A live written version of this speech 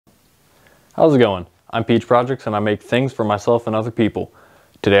How's it going? I'm Peach Projects and I make things for myself and other people.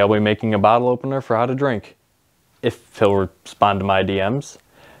 Today I'll be making a bottle opener for how to drink, if he'll respond to my DMs.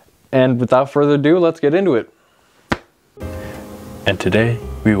 And without further ado, let's get into it. And today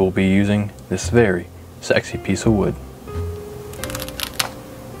we will be using this very sexy piece of wood.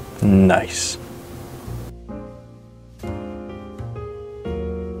 Nice.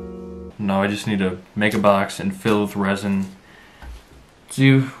 Now I just need to make a box and fill with resin.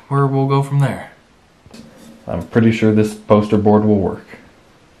 See where we'll go from there. I'm pretty sure this poster board will work.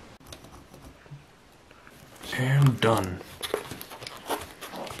 And done.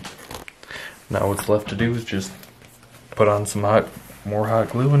 Now what's left to do is just put on some more hot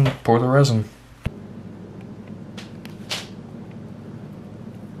glue and pour the resin.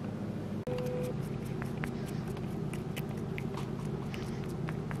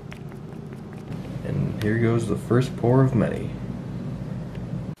 And here goes the first pour of many.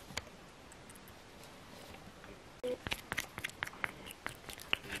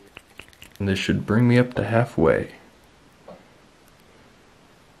 And this should bring me up to halfway.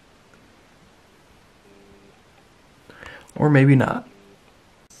 Or maybe not.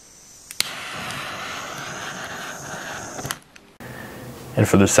 And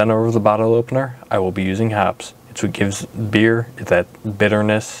for the center of the bottle opener, I will be using hops. It's what gives beer that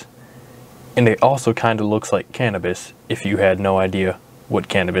bitterness. And it also kind of looks like cannabis, if you had no idea what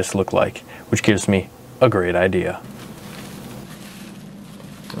cannabis looked like, which gives me a great idea.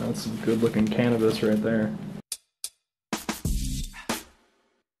 That's some good looking cannabis right there.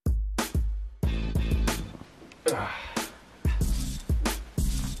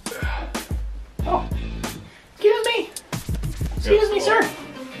 Oh, excuse me. Excuse me, sir.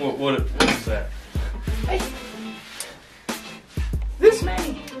 What is that? Hey, this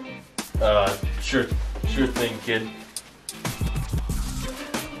many. Sure thing, kid.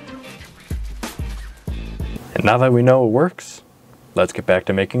 And now that we know it works, let's get back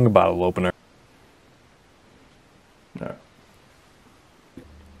to making a bottle opener. Alright.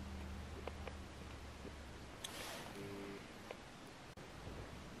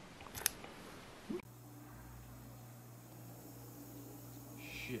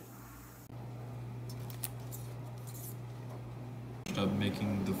 Shit. Up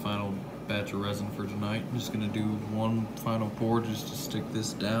making the final batch of resin for tonight. I'm just gonna do one final pour just to stick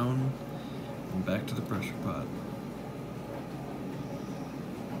this down and back to the pressure pot.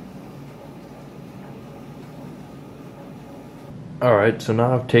 Alright, so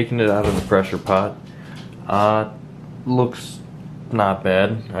now I've taken it out of the pressure pot. Looks not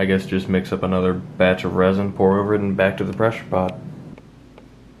bad. I guess just mix up another batch of resin, pour over it, and back to the pressure pot.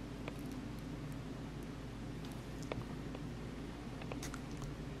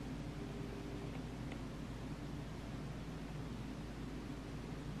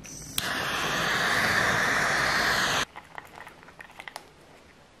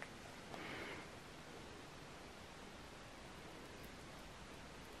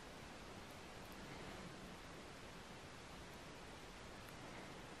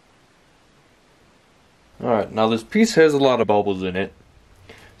 Alright, now this piece has a lot of bubbles in it.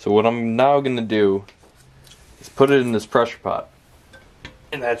 So what I'm now going to do is put it in this pressure pot.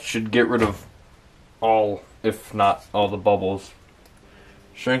 And that should get rid of all, if not all, the bubbles.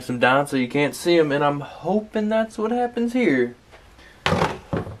 Shrinks them down so you can't see them, and I'm hoping that's what happens here.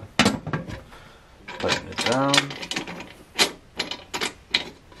 Putting it down.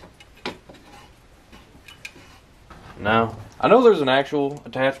 Now, I know there's an actual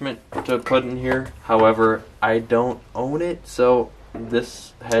attachment to put in here, however, I don't own it, so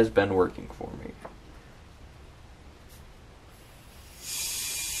this has been working for me.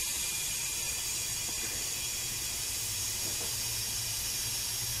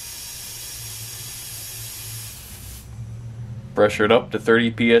 Pressure it up to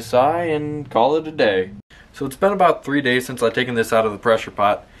 30 psi and call it a day. So it's been about 3 days since I've taken this out of the pressure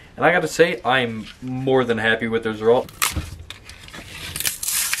pot, and I gotta say, I'm more than happy with the result.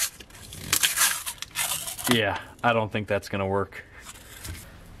 Yeah, I don't think that's gonna work.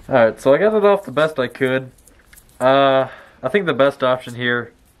 Alright, so I got it off the best I could. I think the best option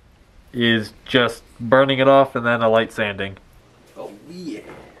here is just burning it off and then a light sanding. Oh yeah.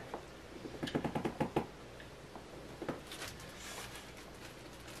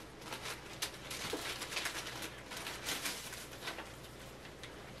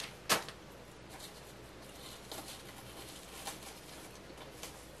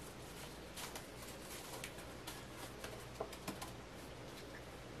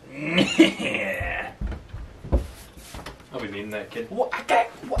 I'll be needing that, kid. What? I can't.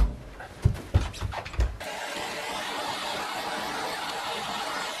 What?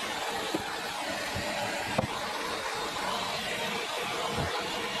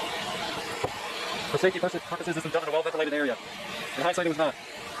 safety purposes, this was done in a well-ventilated area. In hindsight, it was not.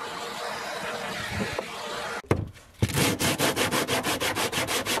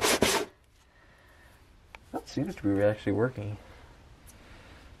 That seems to be actually working.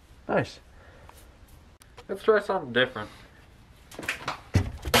 Nice. Let's try something different.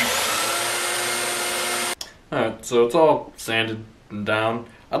 Alright, so it's all sanded down.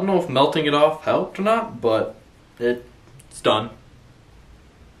 I don't know if melting it off helped or not, but it's done.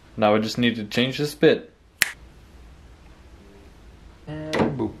 Now I just need to change this bit. And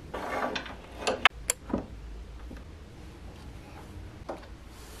boop.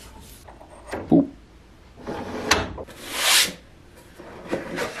 Boop.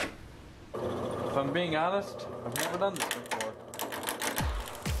 If I'm being honest, I've never done this before.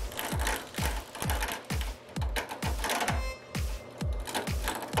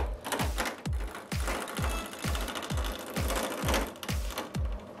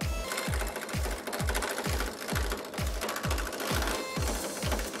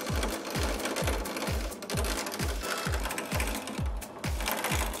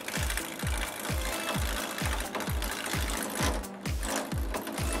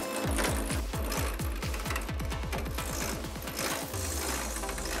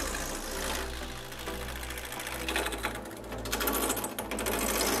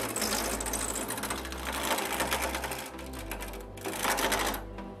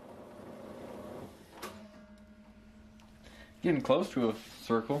 Getting close to a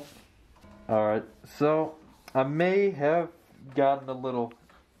circle. Alright, so I may have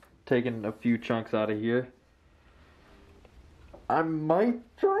taken a few chunks out of here. I might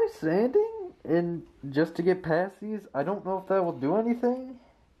try sanding and just to get past these. I don't know if that will do anything,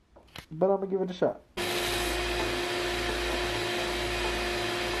 but I'm gonna give it a shot.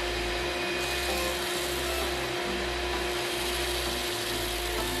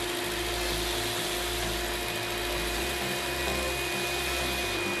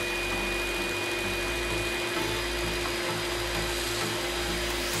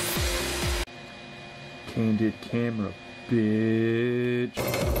 Candid camera, bitch.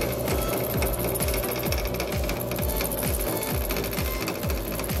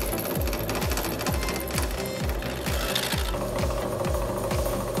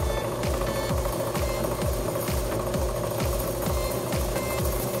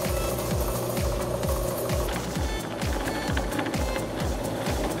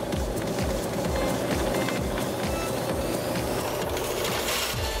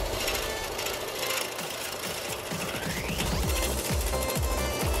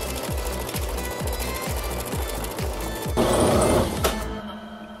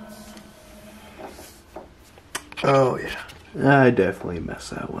 Oh yeah, I definitely messed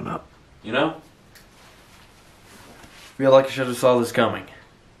that one up. You know? Feel like I should have saw this coming.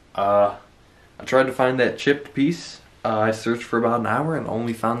 I tried to find that chipped piece. I searched for about an hour and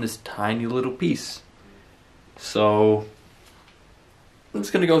only found this tiny little piece. So I'm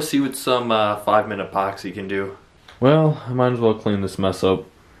just gonna go see what some 5-minute epoxy can do. Well, I might as well clean this mess up.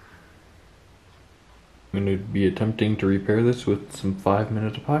 I'm going to be attempting to repair this with some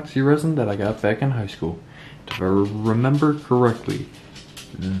 5-minute epoxy resin that I got back in high school. If I remember correctly,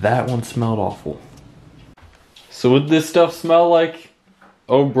 that one smelled awful. So would this stuff smell like,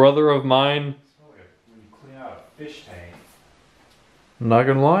 oh brother of mine? When you clean out a fish tank. I'm not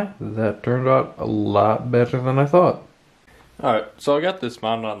gonna lie, that turned out a lot better than I thought. Alright, so I got this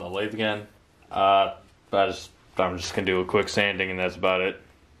mounted on the lathe again. I'm just gonna do a quick sanding and that's about it.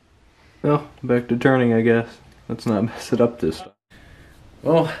 Well, back to turning, I guess. Let's not mess it up this time.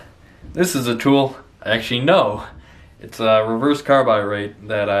 Well, this is a tool I actually know. It's a reverse carbide rate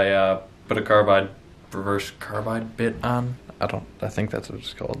that I put a reverse carbide bit on. I think that's what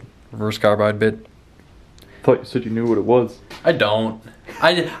it's called. Reverse carbide bit. Thought you said you knew what it was. I don't.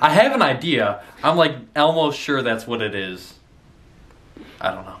 I have an idea. I'm like almost sure that's what it is. I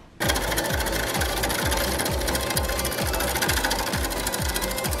don't know.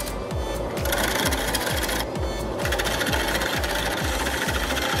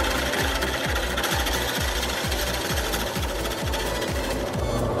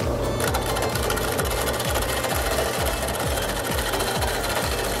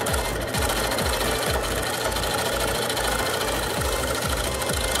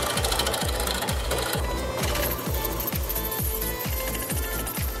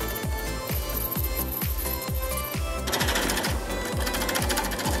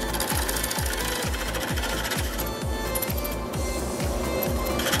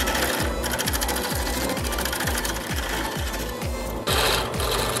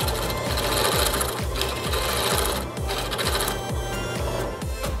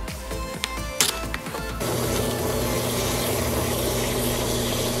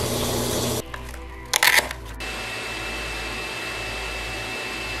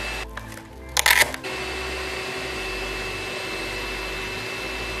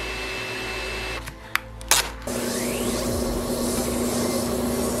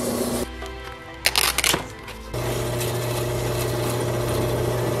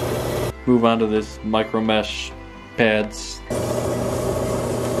 move on to this micro mesh pads.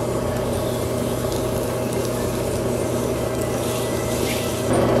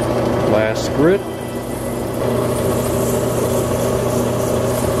 Last grit.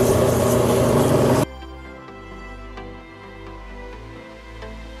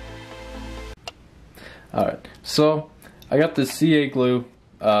 Alright, so I got this CA glue.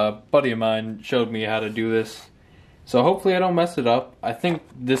 A buddy of mine showed me how to do this. So hopefully I don't mess it up. I think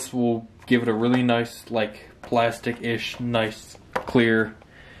this will give it a really nice, like, plastic-ish, nice, clear,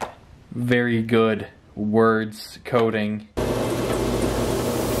 very good words coating.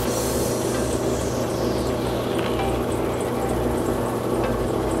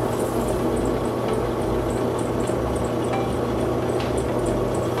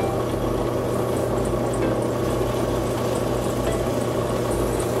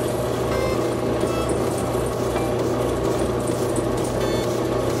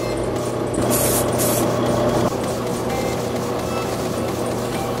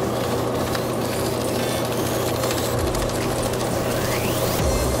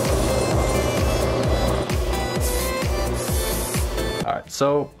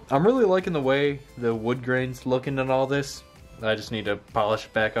 So, I'm really liking the way the wood grain's looking and all this. I just need to polish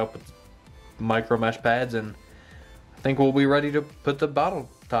it back up with micro mesh pads, and I think we'll be ready to put the bottle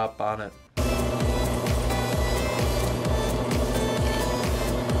top on it.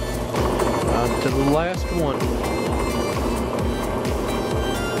 On to the last one.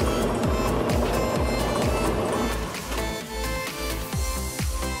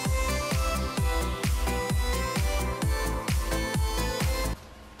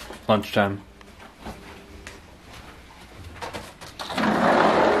 Lunchtime.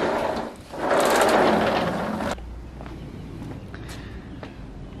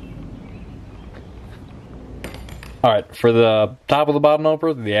 Alright, for the top of the bottle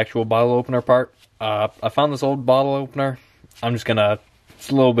opener, the actual bottle opener part, I found this old bottle opener. It's a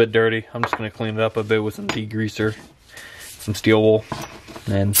little bit dirty. I'm just gonna clean it up a bit with some degreaser, some steel wool,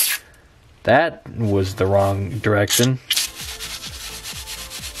 and that was the wrong direction.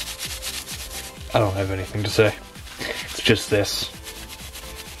 I don't have anything to say. It's just this.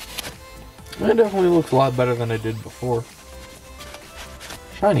 It definitely looks a lot better than it did before.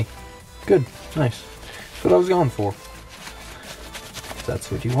 Shiny. Good. Nice. That's what I was going for. That's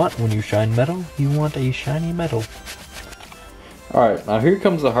what you want when you shine metal. You want a shiny metal. Alright, now here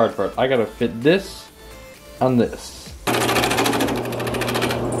comes the hard part. I gotta fit this on this.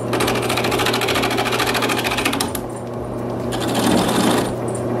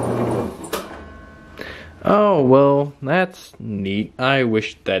 Oh, well, that's neat. I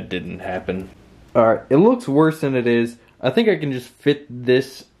wish that didn't happen. Alright, it looks worse than it is. I think I can just fit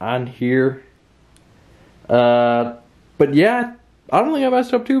this on here. But yeah, I don't think I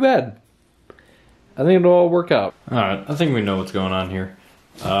messed up too bad. I think it'll all work out. Alright, I think we know what's going on here.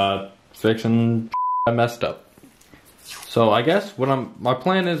 Fixing I messed up. So I guess what my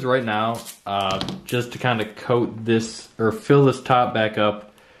plan is right now, just to kind of coat this, or fill this top back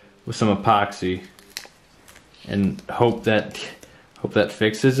up with some epoxy. And hope that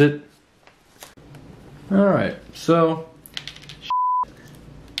fixes it. Alright, so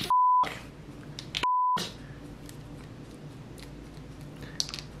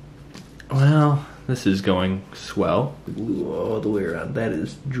well, this is going swell. Glue all the way around. That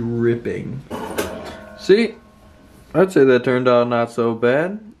is dripping. See? I'd say that turned out not so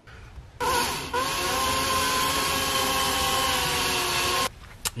bad.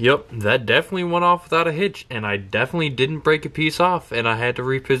 Yep, that definitely went off without a hitch, and I definitely didn't break a piece off, and I had to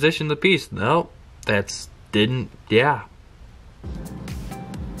reposition the piece. No, yeah.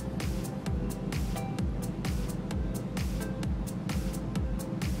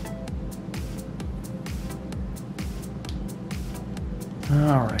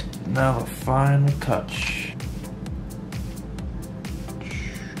 Alright, now the final touch.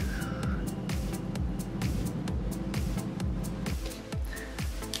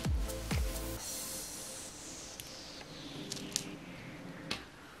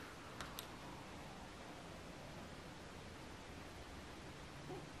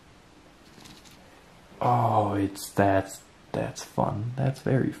 Oh, that's fun. That's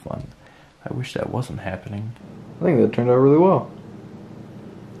very fun. I wish that wasn't happening. I think that turned out really well.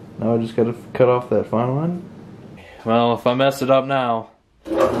 Now I just gotta cut off that final end. Well, if I mess it up now,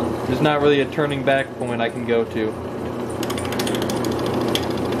 there's not really a turning back point I can go to.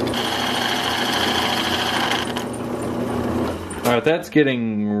 Alright, that's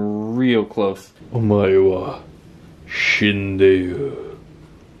getting real close. Omae wa shindeyu.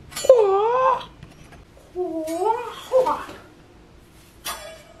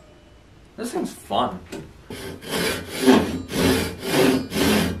 This thing's fun.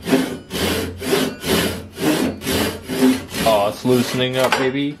 Oh, it's loosening up,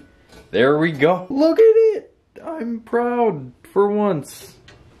 baby. There we go. Look at it. I'm proud for once.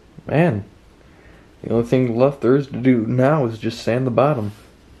 Man, the only thing left there is to do now is just sand the bottom.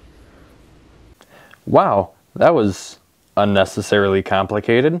 Wow, that was unnecessarily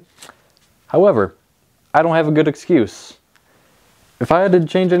complicated. However, I don't have a good excuse. If I had to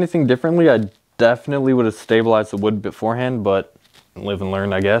change anything differently, I definitely would have stabilized the wood beforehand, but live and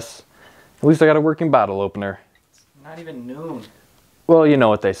learn, I guess. At least I got a working bottle opener. It's not even noon. Well, you know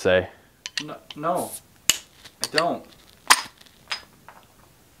what they say. No, I don't.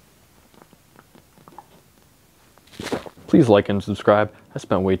 Please like and subscribe. I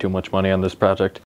spent way too much money on this project.